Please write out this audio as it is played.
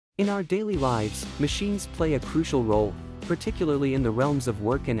In our daily lives, machines play a crucial role, particularly in the realms of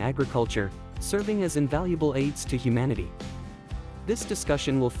work and agriculture, serving as invaluable aids to humanity. This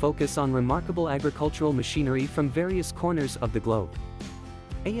discussion will focus on remarkable agricultural machinery from various corners of the globe.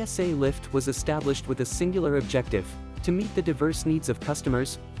 ASALIFT was established with a singular objective: to meet the diverse needs of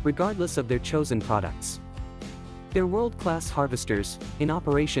customers, regardless of their chosen products. Their world-class harvesters, in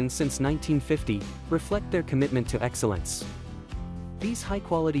operation since 1950, reflect their commitment to excellence. These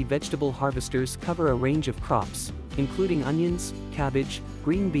high-quality vegetable harvesters cover a range of crops, including onions, cabbage,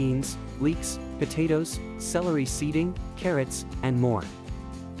 green beans, leeks, potatoes, celery seeding, carrots, and more.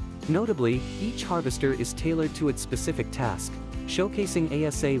 Notably, each harvester is tailored to its specific task, showcasing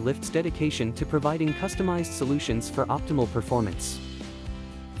ASALIFT's dedication to providing customized solutions for optimal performance.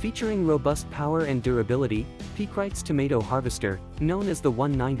 Featuring robust power and durability, Kuhn's tomato harvester, known as the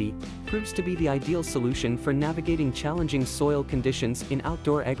 190, proves to be the ideal solution for navigating challenging soil conditions in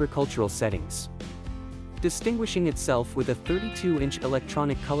outdoor agricultural settings. Distinguishing itself with a 32-inch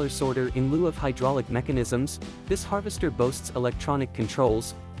electronic color sorter in lieu of hydraulic mechanisms, this harvester boasts electronic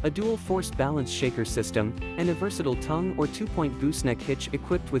controls, a dual-force balance shaker system, and a versatile tongue or two-point gooseneck hitch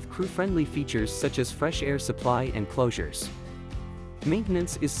equipped with crew-friendly features such as fresh air supply and closures.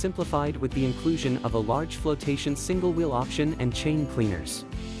 Maintenance is simplified with the inclusion of a large flotation single-wheel option and chain cleaners.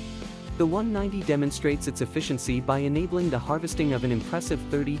 The 190 demonstrates its efficiency by enabling the harvesting of an impressive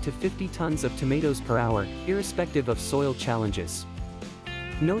 30 to 50 tons of tomatoes per hour, irrespective of soil challenges.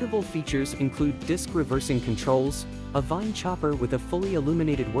 Notable features include disc reversing controls, a vine chopper with a fully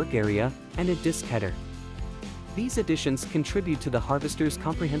illuminated work area, and a disc header. These additions contribute to the harvester's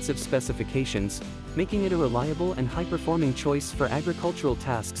comprehensive specifications, making it a reliable and high-performing choice for agricultural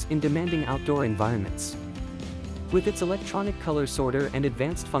tasks in demanding outdoor environments. With its electronic color sorter and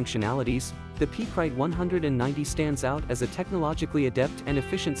advanced functionalities, the Kuhn 190 stands out as a technologically adept and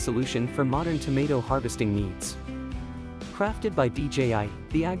efficient solution for modern tomato harvesting needs. Crafted by DJI,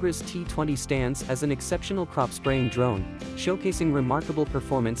 the Agris T20 stands as an exceptional crop spraying drone, showcasing remarkable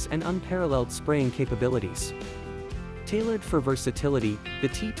performance and unparalleled spraying capabilities. Tailored for versatility, the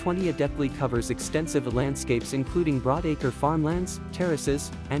T20 adeptly covers extensive landscapes including broadacre farmlands, terraces,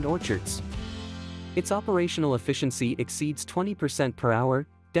 and orchards. Its operational efficiency exceeds 20% per hour,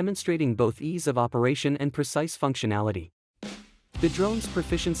 demonstrating both ease of operation and precise functionality. The drone's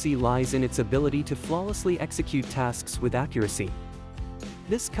proficiency lies in its ability to flawlessly execute tasks with accuracy.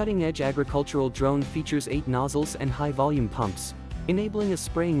 This cutting-edge agricultural drone features 8 nozzles and high-volume pumps, enabling a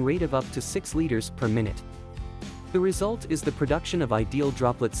spraying rate of up to 6 liters per minute. The result is the production of ideal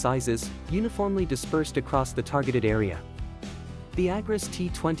droplet sizes, uniformly dispersed across the targeted area. The Agris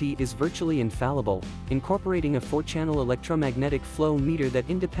T20 is virtually infallible, incorporating a 4-channel electromagnetic flow meter that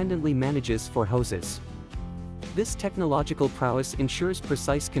independently manages 4 hoses. This technological prowess ensures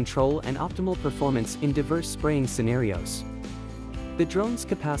precise control and optimal performance in diverse spraying scenarios. The drone's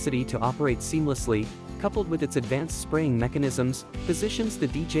capacity to operate seamlessly, coupled with its advanced spraying mechanisms, positions the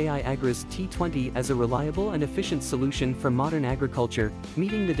DJI Agris T20 as a reliable and efficient solution for modern agriculture,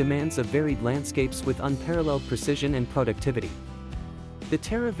 meeting the demands of varied landscapes with unparalleled precision and productivity. The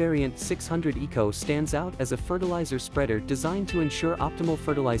Terra variant 600 Eco stands out as a fertilizer spreader designed to ensure optimal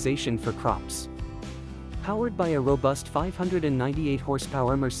fertilization for crops. Powered by a robust 598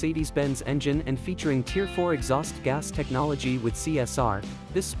 horsepower Mercedes-Benz engine and featuring Tier 4 exhaust gas technology with CSR,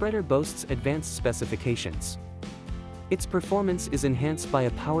 this spreader boasts advanced specifications. Its performance is enhanced by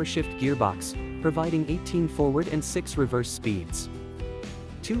a power-shift gearbox, providing 18 forward and 6 reverse speeds.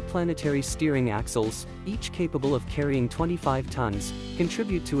 2 planetary steering axles, each capable of carrying 25 tons,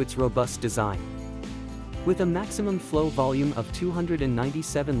 contribute to its robust design. With a maximum flow volume of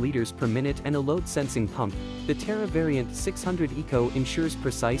 297 liters per minute and a load-sensing pump, the Terra variant 600 Eco ensures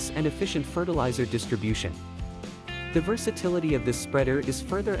precise and efficient fertilizer distribution. The versatility of this spreader is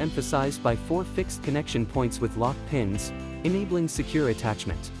further emphasized by 4 fixed connection points with lock pins, enabling secure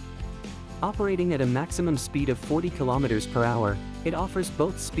attachment. Operating at a maximum speed of 40 km per hour, it offers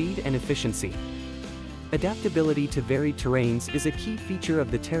both speed and efficiency. Adaptability to varied terrains is a key feature of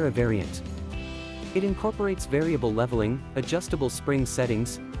the Terra variant. It incorporates variable leveling, adjustable spring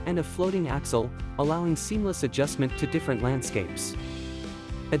settings, and a floating axle, allowing seamless adjustment to different landscapes.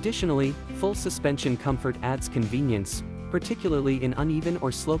 Additionally, full suspension comfort adds convenience, particularly in uneven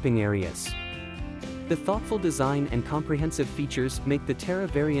or sloping areas. The thoughtful design and comprehensive features make the Terra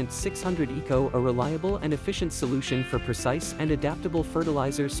variant 600 Eco a reliable and efficient solution for precise and adaptable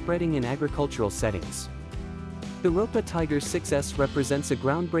fertilizer spreading in agricultural settings. The Ropa Tiger 6S represents a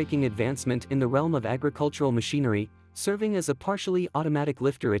groundbreaking advancement in the realm of agricultural machinery, serving as a partially automatic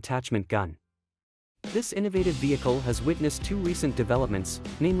lifter attachment gun. This innovative vehicle has witnessed two recent developments,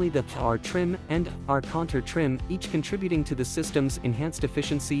 namely the R trim and R contour trim, each contributing to the system's enhanced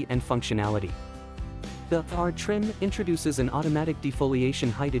efficiency and functionality. The R trim introduces an automatic defoliation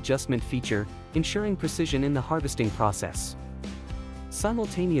height adjustment feature, ensuring precision in the harvesting process.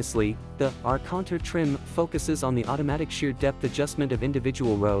 Simultaneously, the R contour trim focuses on the automatic shear depth adjustment of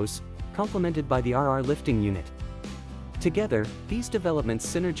individual rows, complemented by the RR lifting unit. Together, these developments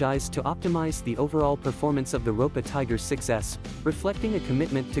synergize to optimize the overall performance of the Ropa Tiger 6S, reflecting a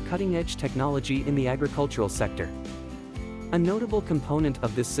commitment to cutting-edge technology in the agricultural sector. A notable component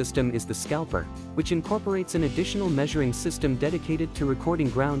of this system is the scalper, which incorporates an additional measuring system dedicated to recording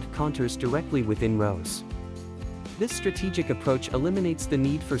ground contours directly within rows. This strategic approach eliminates the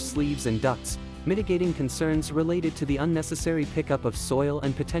need for sleeves and ducts, mitigating concerns related to the unnecessary pickup of soil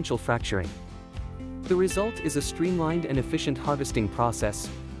and potential fracturing. The result is a streamlined and efficient harvesting process,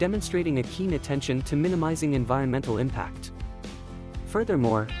 demonstrating a keen attention to minimizing environmental impact.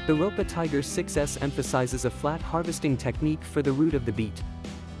 Furthermore, the Ropa Tiger 6S emphasizes a flat harvesting technique for the root of the beet.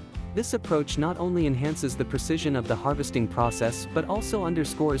 This approach not only enhances the precision of the harvesting process but also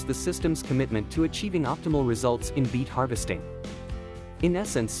underscores the system's commitment to achieving optimal results in beet harvesting. In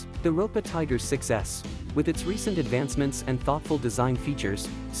essence, the Ropa Tiger 6S, with its recent advancements and thoughtful design features,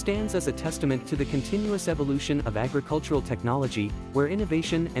 stands as a testament to the continuous evolution of agricultural technology, where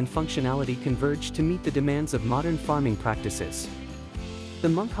innovation and functionality converge to meet the demands of modern farming practices. The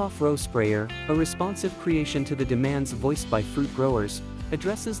Kuhn Row Sprayer, a responsive creation to the demands voiced by fruit growers,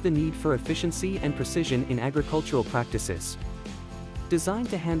 addresses the need for efficiency and precision in agricultural practices. Designed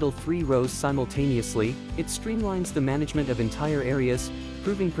to handle 3 rows simultaneously, it streamlines the management of entire areas,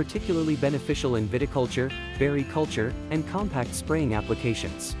 proving particularly beneficial in viticulture, berry culture, and compact spraying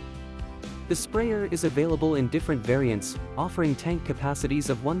applications. The sprayer is available in different variants, offering tank capacities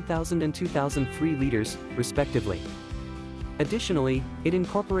of 1,000 and 2,003 liters, respectively. Additionally, it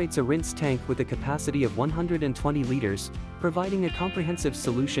incorporates a rinse tank with a capacity of 120 liters, providing a comprehensive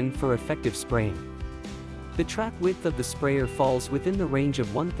solution for effective spraying. The track width of the sprayer falls within the range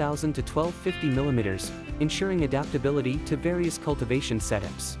of 1,000 to 1,250 millimeters, ensuring adaptability to various cultivation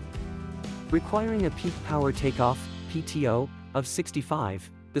setups. Requiring a peak power takeoff (PTO) of 65,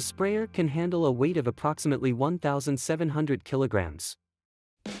 the sprayer can handle a weight of approximately 1,700 kilograms.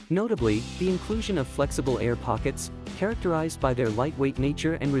 Notably, the inclusion of flexible air pockets, characterized by their lightweight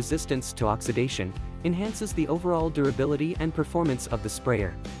nature and resistance to oxidation, enhances the overall durability and performance of the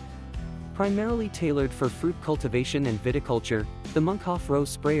sprayer. Primarily tailored for fruit cultivation and viticulture, the Kuhn Row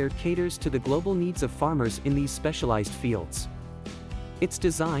Sprayer caters to the global needs of farmers in these specialized fields. Its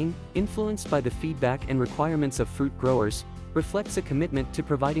design, influenced by the feedback and requirements of fruit growers, reflects a commitment to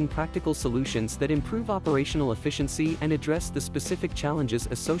providing practical solutions that improve operational efficiency and address the specific challenges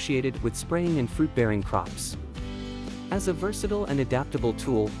associated with spraying in fruit-bearing crops. As a versatile and adaptable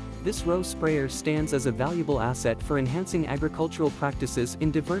tool, this row sprayer stands as a valuable asset for enhancing agricultural practices in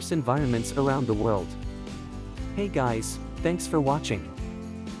diverse environments around the world. Hey guys, thanks for watching.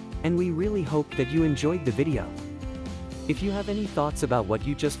 And we really hope that you enjoyed the video. If you have any thoughts about what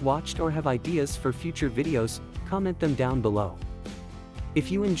you just watched or have ideas for future videos, comment them down below.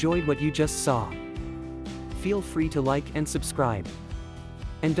 If you enjoyed what you just saw, feel free to like and subscribe.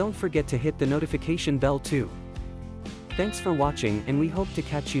 And don't forget to hit the notification bell too. Thanks for watching, and we hope to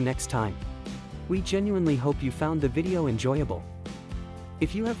catch you next time. We genuinely hope you found the video enjoyable.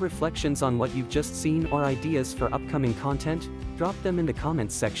 If you have reflections on what you've just seen or ideas for upcoming content, drop them in the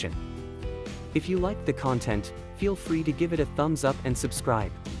comments section. If you liked the content, feel free to give it a thumbs up and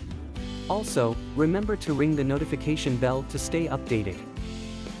subscribe. Also, remember to ring the notification bell to stay updated.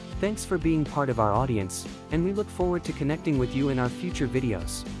 Thanks for being part of our audience, and we look forward to connecting with you in our future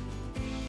videos.